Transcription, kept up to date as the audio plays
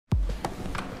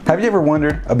Have you ever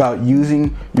wondered about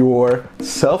using your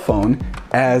cell phone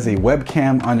as a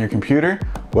webcam on your computer?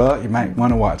 Well, you might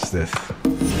want to watch this.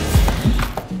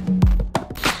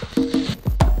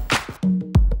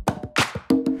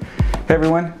 Hey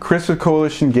everyone, Chris with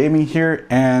Coalition Gaming here,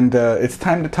 and it's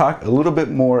time to talk a little bit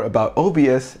more about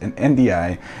OBS and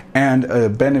NDI and a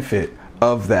benefit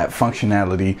of that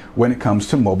functionality when it comes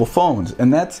to mobile phones,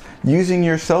 and that's using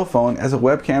your cell phone as a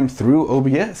webcam through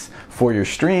OBS for your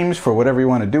streams, for whatever you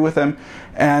want to do with them.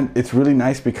 And it's really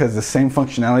nice because the same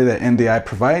functionality that NDI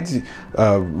provides,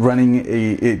 running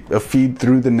a feed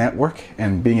through the network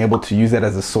and being able to use that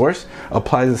as a source,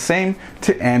 applies the same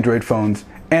to Android phones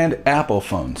and Apple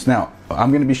phones. Now, I'm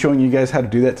going to be showing you guys how to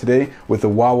do that today with the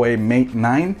Huawei Mate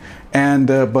 9, and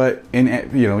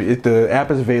the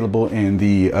app is available in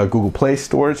the Google Play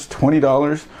Store. It's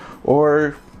 $20,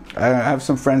 or I have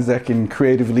some friends that can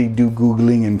creatively do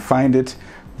Googling and find it.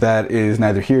 That is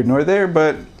neither here nor there,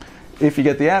 but if you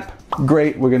get the app,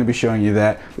 great, we're going to be showing you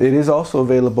that. It is also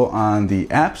available on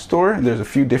the App Store. There's a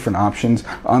few different options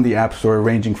on the App Store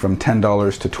ranging from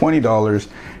 $10 to $20.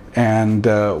 And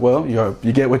well,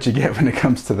 you get what you get when it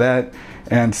comes to that.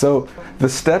 And so the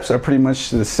steps are pretty much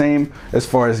the same as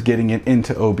far as getting it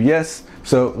into OBS.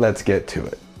 So let's get to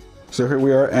it. So here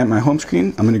we are at my home screen.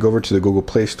 I'm going to go over to the Google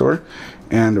Play Store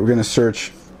and we're going to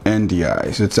search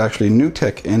NDI. So it's actually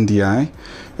Newtek NDI,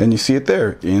 and you see it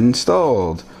there,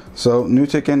 installed. So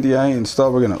Newtek NDI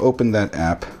installed. We're going to open that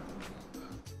app.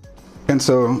 And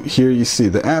so here you see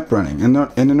the app running.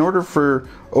 And in order for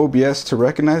OBS to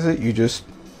recognize it, you just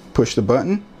push the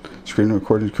button. Screen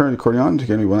recording, current recording on.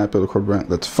 Again, we will not be able to record.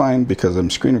 That's fine because I'm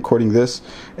screen recording this,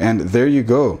 and there you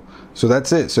go. So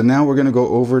that's it. So now we're going to go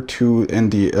over to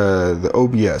the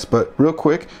OBS. But real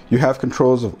quick, you have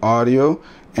controls of audio,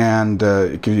 and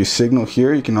it gives you signal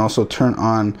here. You can also turn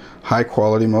on high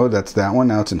quality mode. That's that one.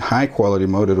 Now it's in high quality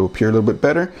mode. It'll appear a little bit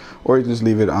better, or you can just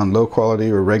leave it on low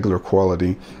quality or regular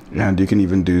quality. And you can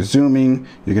even do zooming.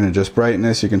 You can adjust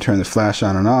brightness. You can turn the flash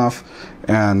on and off,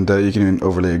 and you can even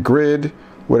overlay a grid.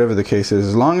 Whatever the case is,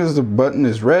 as long as the button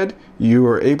is red, you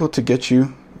are able to get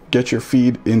your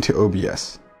feed into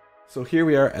OBS. So here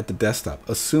we are at the desktop.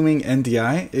 Assuming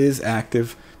NDI is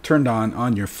active, turned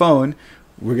on your phone,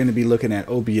 we're going to be looking at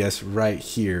OBS right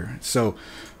here. So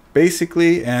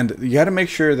basically, and you got to make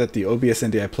sure that the OBS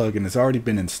NDI plugin has already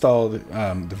been installed.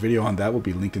 The video on that will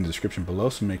be linked in the description below,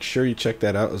 so make sure you check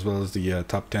that out, as well as the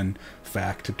top 10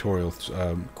 fact tutorials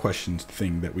questions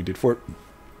thing that we did for it.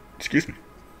 Excuse me.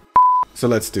 So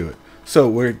let's do it. So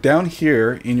we're down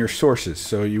here in your sources.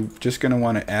 So you're just going to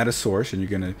want to add a source, and you're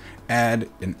going to add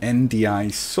an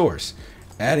NDI source.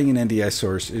 Adding an NDI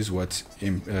source is what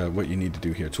you need to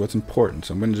do here. It's what's important.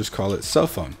 So I'm going to just call it cell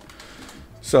phone.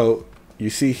 So you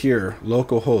see here,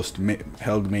 localhost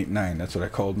Helg Mate 9. That's what I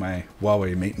called my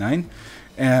Huawei Mate 9.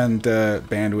 And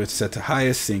bandwidth set to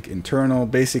highest, sync internal.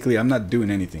 Basically, I'm not doing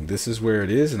anything. This is where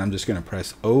it is, and I'm just going to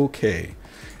press OK.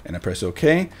 And I press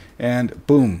OK, and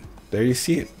boom. There you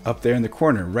see it up there in the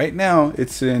corner. Right now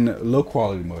it's in low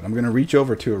quality mode. I'm going to reach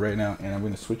over to it right now, and I'm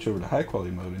going to switch over to high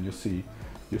quality mode, and you'll see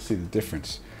the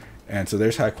difference. And so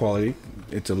there's high quality.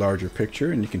 It's a larger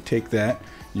picture, and you can take that,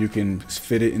 you can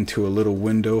fit it into a little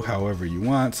window however you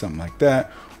want, something like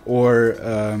that, or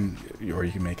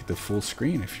you can make it the full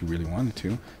screen if you really wanted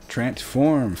to.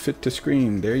 Transform, fit to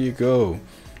screen. There you go.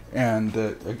 And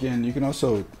again, you can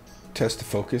also test the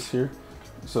focus here.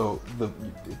 So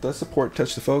it does support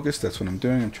touch to focus. That's what I'm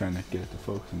doing. I'm trying to get it to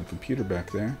focus on the computer back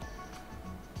there.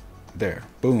 There,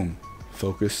 boom,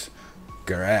 focus,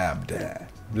 grabbed.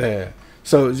 There.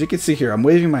 So as you can see here, I'm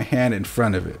waving my hand in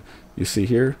front of it. You see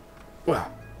here,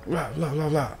 wow, blah blah blah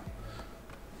blah.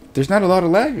 There's not a lot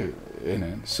of lag in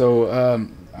it. So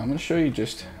I'm going to show you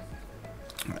just.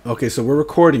 Okay, so we're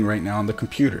recording right now on the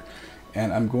computer,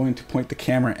 and I'm going to point the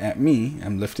camera at me.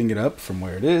 I'm lifting it up from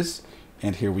where it is,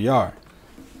 and here we are.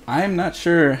 I'm not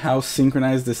sure how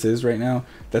synchronized this is right now.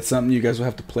 That's something you guys will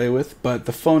have to play with, but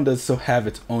the phone does so have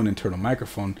its own internal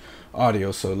microphone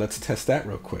audio, so let's test that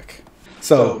real quick.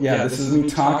 So yeah, this is me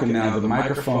talking now. The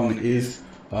microphone is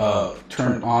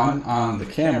turned on the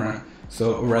camera,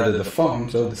 or rather the phone,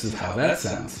 so this is how that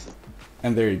sounds.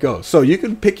 And there you go. So you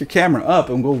can pick your camera up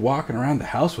and go walking around the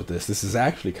house with this. This is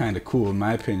actually kind of cool in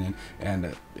my opinion,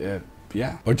 and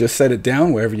yeah. Or just set it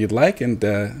down wherever you'd like, and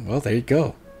well, there you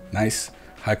go. Nice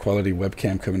high quality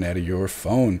webcam coming out of your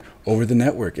phone over the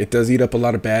network. It does eat up a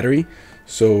lot of battery,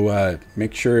 so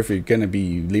make sure if you're going to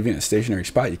be leaving it in a stationary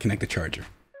spot, you connect the charger.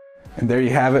 And there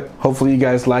you have it. Hopefully you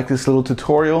guys like this little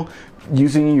tutorial.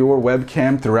 Using your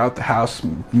webcam throughout the house,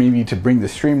 maybe to bring the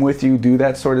stream with you, do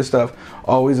that sort of stuff.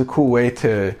 Always a cool way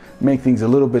to make things a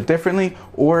little bit differently.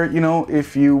 Or, you know,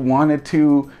 if you wanted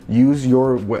to use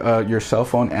your cell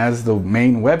phone as the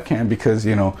main webcam, because,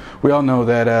 you know, we all know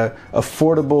that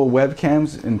affordable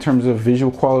webcams in terms of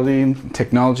visual quality and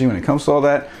technology, when it comes to all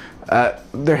that,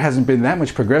 there hasn't been that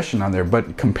much progression on there,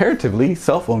 but comparatively,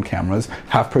 cell phone cameras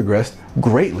have progressed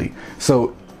greatly.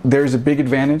 So there's a big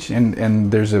advantage,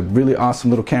 and there's a really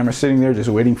awesome little camera sitting there just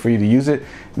waiting for you to use it.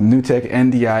 Newtek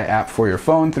NDI app for your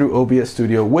phone through OBS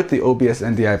Studio with the OBS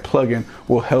NDI plugin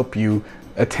will help you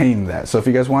attain that. So if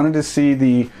you guys wanted to see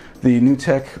the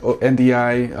Newtek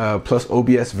NDI plus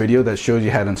OBS video that shows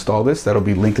you how to install this, that'll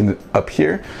be linked up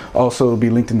here. Also, it'll be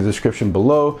linked in the description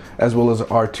below, as well as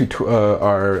our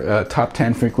top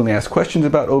 10 frequently asked questions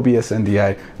about OBS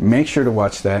NDI. Make sure to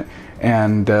watch that,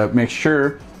 and make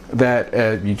sure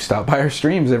that you stop by our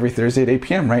streams every Thursday at 8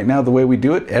 p.m. Right now, the way we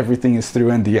do it, everything is through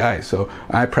NDI. So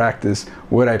I practice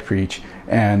what I preach.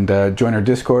 And join our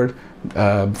Discord,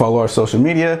 follow our social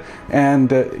media,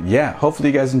 and yeah, hopefully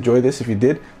you guys enjoy this. If you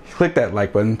did, click that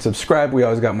like button, subscribe. We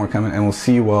always got more coming, and we'll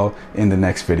see you all in the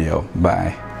next video.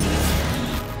 Bye.